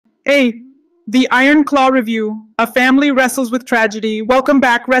Hey, the Iron Claw Review. A family wrestles with tragedy. Welcome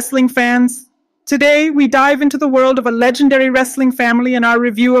back, wrestling fans. Today, we dive into the world of a legendary wrestling family in our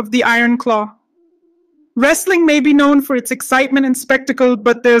review of the Iron Claw. Wrestling may be known for its excitement and spectacle,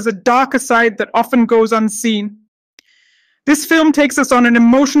 but there's a darker side that often goes unseen. This film takes us on an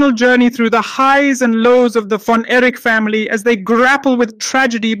emotional journey through the highs and lows of the Von Erich family as they grapple with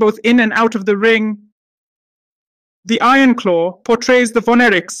tragedy both in and out of the ring. The Iron Claw portrays the Von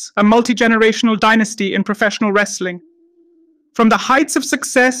Erichs, a multi-generational dynasty in professional wrestling. From the heights of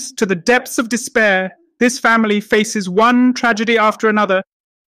success to the depths of despair, this family faces one tragedy after another.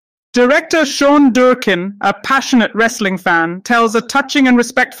 Director Sean Durkin, a passionate wrestling fan, tells a touching and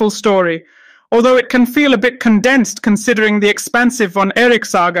respectful story, although it can feel a bit condensed considering the expansive Von Erich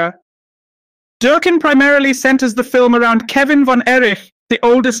saga. Durkin primarily centers the film around Kevin Von Erich, the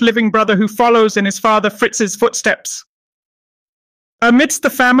oldest living brother who follows in his father Fritz's footsteps. Amidst the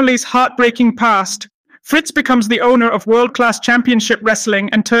family's heartbreaking past, Fritz becomes the owner of world-class championship wrestling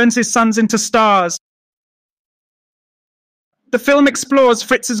and turns his sons into stars. The film explores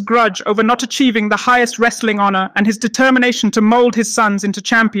Fritz's grudge over not achieving the highest wrestling honor and his determination to mold his sons into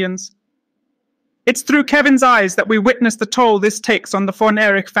champions. It's through Kevin's eyes that we witness the toll this takes on the Von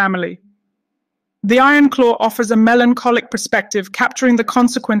Erich family. The Iron Claw offers a melancholic perspective, capturing the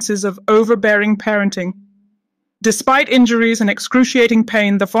consequences of overbearing parenting. Despite injuries and excruciating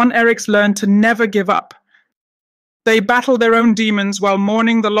pain, the Von Erichs learn to never give up. They battle their own demons while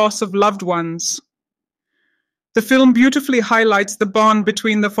mourning the loss of loved ones. The film beautifully highlights the bond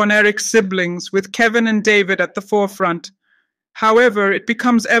between the Von Erich siblings, with Kevin and David at the forefront. However, it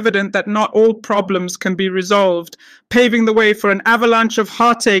becomes evident that not all problems can be resolved, paving the way for an avalanche of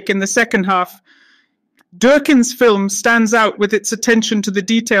heartache in the second half. Durkin's film stands out with its attention to the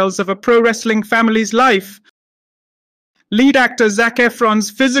details of a pro wrestling family's life. Lead actor Zac Efron's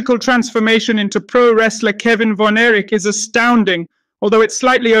physical transformation into pro wrestler Kevin Von Erich is astounding, although it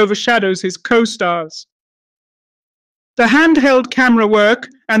slightly overshadows his co-stars. The handheld camera work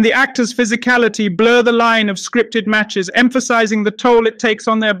and the actors' physicality blur the line of scripted matches, emphasizing the toll it takes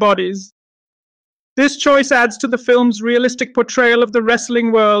on their bodies. This choice adds to the film's realistic portrayal of the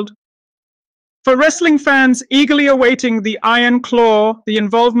wrestling world. For wrestling fans eagerly awaiting the Iron Claw, the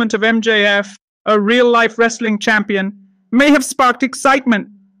involvement of MJF, a real-life wrestling champion, may have sparked excitement.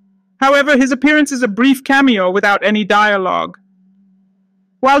 However, his appearance is a brief cameo without any dialogue.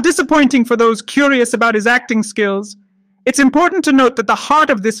 While disappointing for those curious about his acting skills, it's important to note that the heart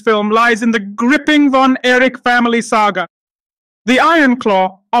of this film lies in the gripping Von Erich family saga. The Iron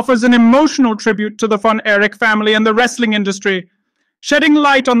Claw offers an emotional tribute to the Von Erich family and the wrestling industry, shedding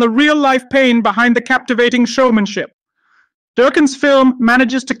light on the real-life pain behind the captivating showmanship. Durkin's film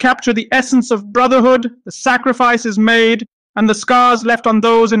manages to capture the essence of brotherhood, the sacrifices made, and the scars left on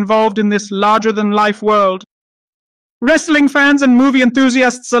those involved in this larger-than-life world. Wrestling fans and movie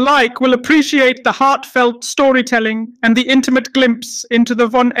enthusiasts alike will appreciate the heartfelt storytelling and the intimate glimpse into the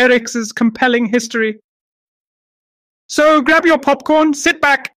Von Erichs' compelling history. So grab your popcorn, sit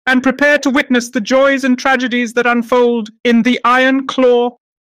back, and prepare to witness the joys and tragedies that unfold in The Iron Claw.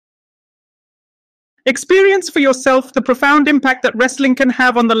 Experience for yourself the profound impact that wrestling can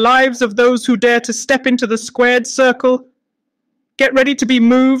have on the lives of those who dare to step into the squared circle. Get ready to be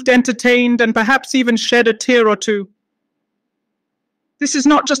moved, entertained, and perhaps even shed a tear or two. This is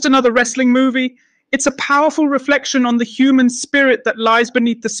not just another wrestling movie. It's a powerful reflection on the human spirit that lies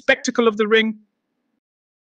beneath the spectacle of the ring.